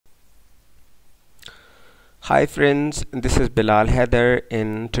Hi friends, this is Bilal Heather,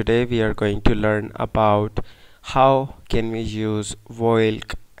 and today we are going to learn about how can we use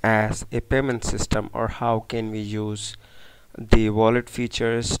Voilk as a payment system, or how can we use the wallet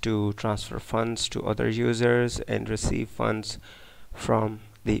features to transfer funds to other users and receive funds from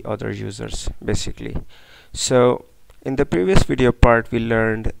the other users basically. So in the previous video part we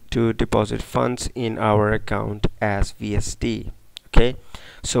learned to deposit funds in our account as VSD. Okay,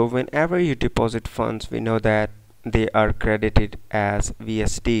 so whenever you deposit funds, we know that they are credited as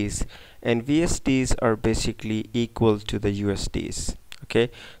VSDs, and VSDs are basically equal to the USDs. Okay,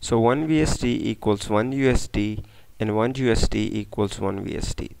 so 1 VSD equals 1 USD and 1 USD equals 1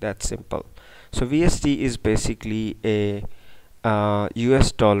 VSD. That's simple. So VSD is basically a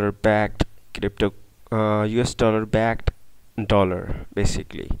US dollar backed crypto US dollar backed dollar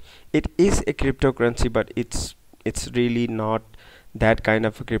basically. It is a cryptocurrency, but it's really not that kind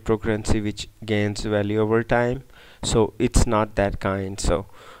of a cryptocurrency which gains value over time. So it's not that kind. So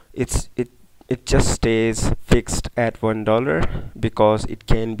it just stays fixed at $1 because it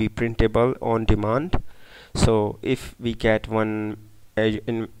can be printable on demand. So if we get an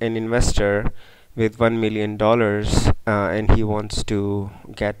investor with $1 million and he wants to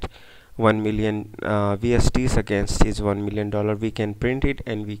get 1 million VSDs against his $1 million, we can print it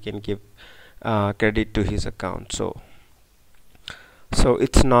and we can give credit to his account. So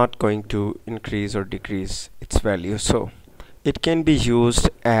it's not going to increase or decrease its value. So it can be used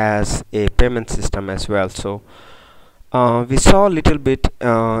as a payment system as well. So we saw a little bit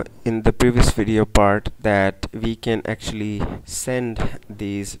in the previous video part that we can actually send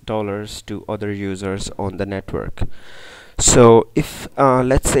these dollars to other users on the network. So if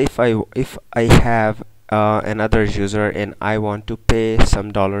let's say if I have another user and I want to pay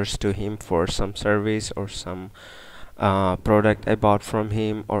some dollars to him for some service or some product I bought from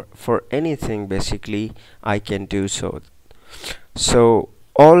him, or for anything basically, I can do so. So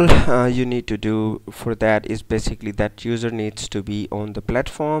all you need to do for that is basically that user needs to be on the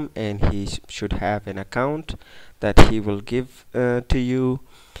platform and he should have an account that he will give to you,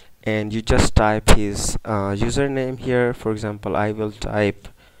 and you just type his username here. For example, I will type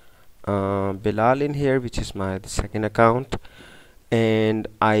Bilal in here, which is my second account, and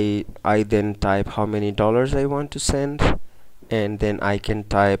I then type how many dollars I want to send, and then I can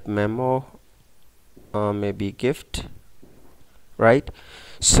type memo, maybe gift, right?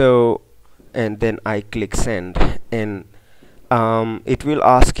 So and then I click send, and it will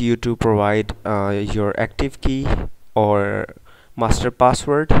ask you to provide your active key or master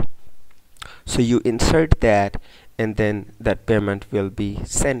password. So you insert that, and then that payment will be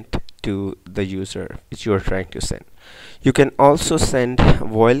sent to the user which you are trying to send. You can also send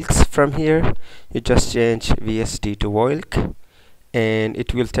Voilks from here. You just change VSD to Voilk, and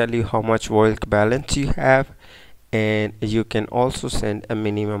it will tell you how much Voilk balance you have, and you can also send a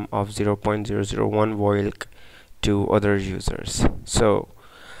minimum of 0.001 Voilk to other users. So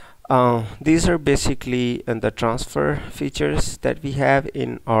these are basically the transfer features that we have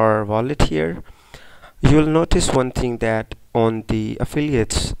in our wallet here. You'll notice one thing, that on the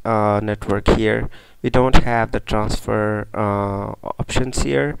affiliates network here we don't have the transfer options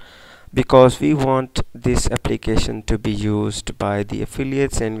here, because we want this application to be used by the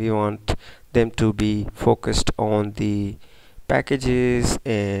affiliates and we want them to be focused on the packages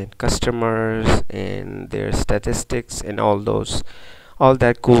and customers and their statistics and all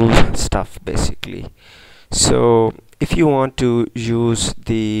that cool stuff basically. So if you want to use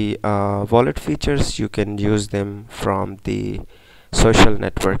the wallet features, you can use them from the social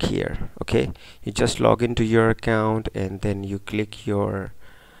network here. Okay, you just log into your account and then you click your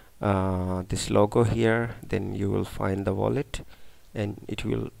this logo here, then you will find the wallet and it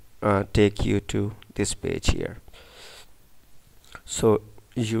will take you to this page here. So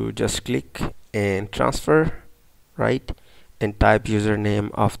you just click and transfer, right, and type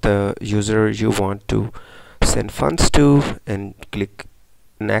username of the user you want to send funds to and click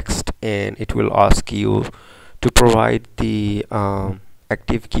next, and it will ask you to provide the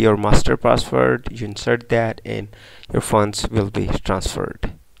active key or master password. You insert that and your funds will be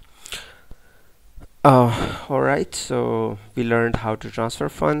transferred. Alright, so we learned how to transfer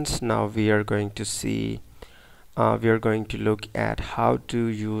funds. Now we are going to look at how to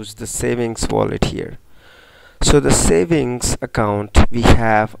use the savings wallet here. So the savings account we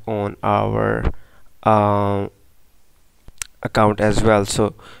have on our account as well.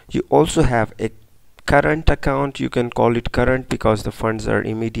 So you also have a current account. You can call it current because the funds are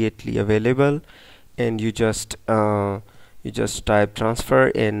immediately available, and you just type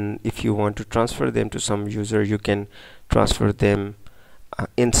transfer, and if you want to transfer them to some user, you can transfer them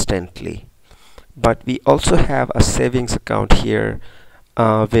instantly. but we also have a savings account here,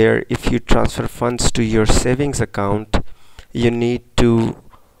 where if you transfer funds to your savings account, you need to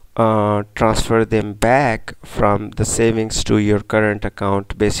transfer them back from the savings to your current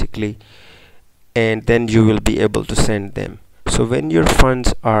account basically, and then you will be able to send them. So when your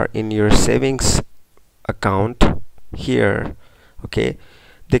funds are in your savings account here, okay,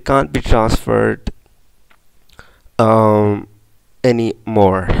 they can't be transferred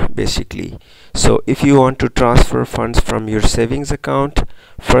anymore basically. So if you want to transfer funds from your savings account,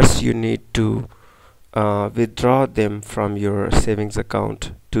 first you need to withdraw them from your savings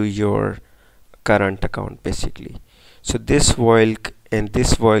account to your current account basically. So this Voilk and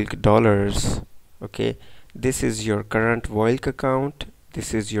this Voilk dollars, okay, this is your current Voilk account,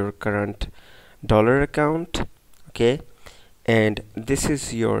 this is your current dollar account, okay, and this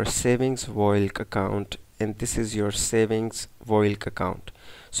is your savings Voilk account, and this is your savings Voilk account.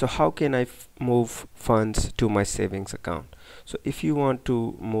 So how can I move funds to my savings account? So if you want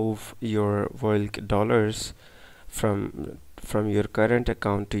to move your Voilk dollars from your current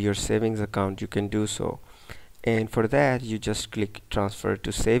account to your savings account, you can do so, and for that you just click transfer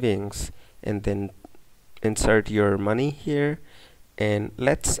to savings and then insert your money here, and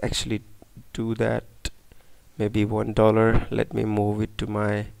let's actually do that. Maybe $1. Let me move it to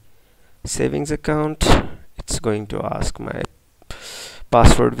my savings account. It's going to ask my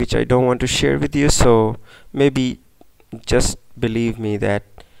password, which I don't want to share with you, so maybe just believe me that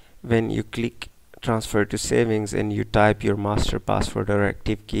when you click transfer to savings and you type your master password or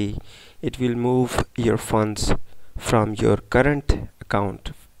active key, it will move your funds from your current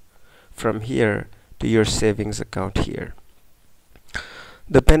account from here to your savings account here.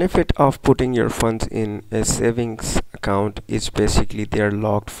 The benefit of putting your funds in a savings account is basically they are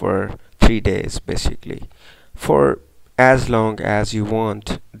locked for 3 days basically, for as long as you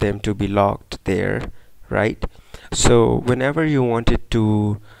want them to be locked there, right? So whenever you wanted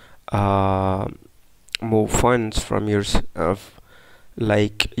to move funds from your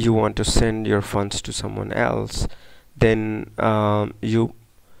like you want to send your funds to someone else, then you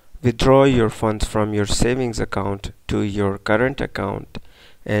withdraw your funds from your savings account to your current account,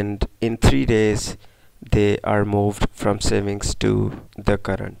 and in 3 days they are moved from savings to the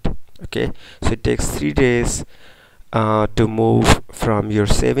current. Okay, so it takes 3 days to move from your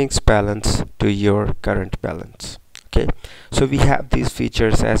savings balance to your current balance. Okay, so we have these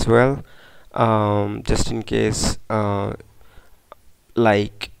features as well, just in case but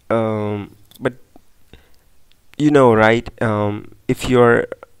you know, right, if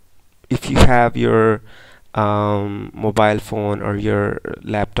you have your mobile phone or your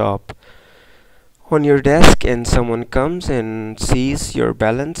laptop on your desk and someone comes and sees your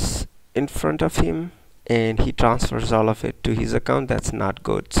balance in front of him and he transfers all of it to his account, that's not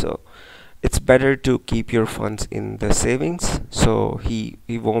good. So it's better to keep your funds in the savings, so he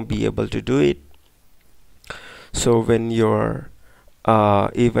won't be able to do it. So when you're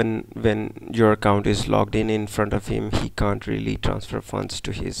even when your account is logged in front of him, he can't really transfer funds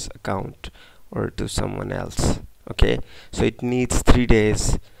to his account or to someone else. Okay, so it needs 3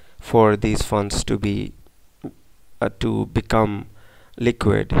 days for these funds to be to become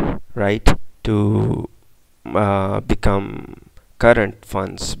liquid, right, to become current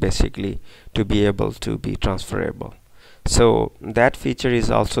funds basically, to be able to be transferable. So that feature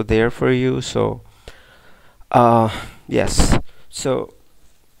is also there for you. So yes, so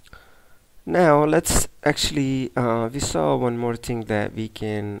now let's actually we saw one more thing, that we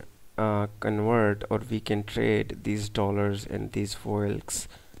can convert, or we can trade these dollars and these Voilks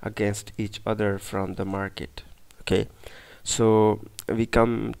against each other from the market. Okay, so we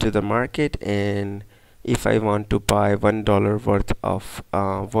come to the market, and if I want to buy $1 worth of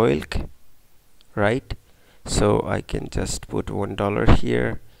Voilk, right, so I can just put $1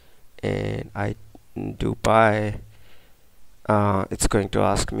 here and I do buy. It's going to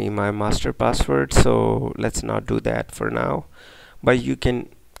ask me my master password, so let's not do that for now, but you can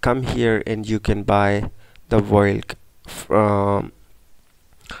come here and you can buy the Voilk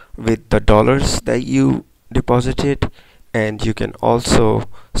with the dollars that you deposited, and you can also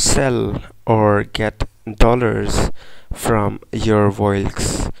sell or get dollars from your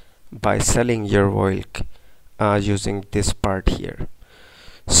Voilks by selling your Voilk using this part here.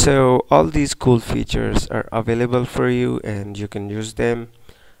 So all these cool features are available for you and you can use them.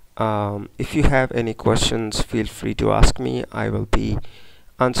 If you have any questions, feel free to ask me. I will be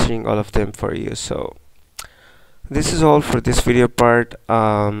answering all of them for you. So this is all for this video part.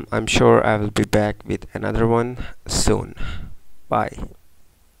 I'm sure I will be back with another one soon. Bye.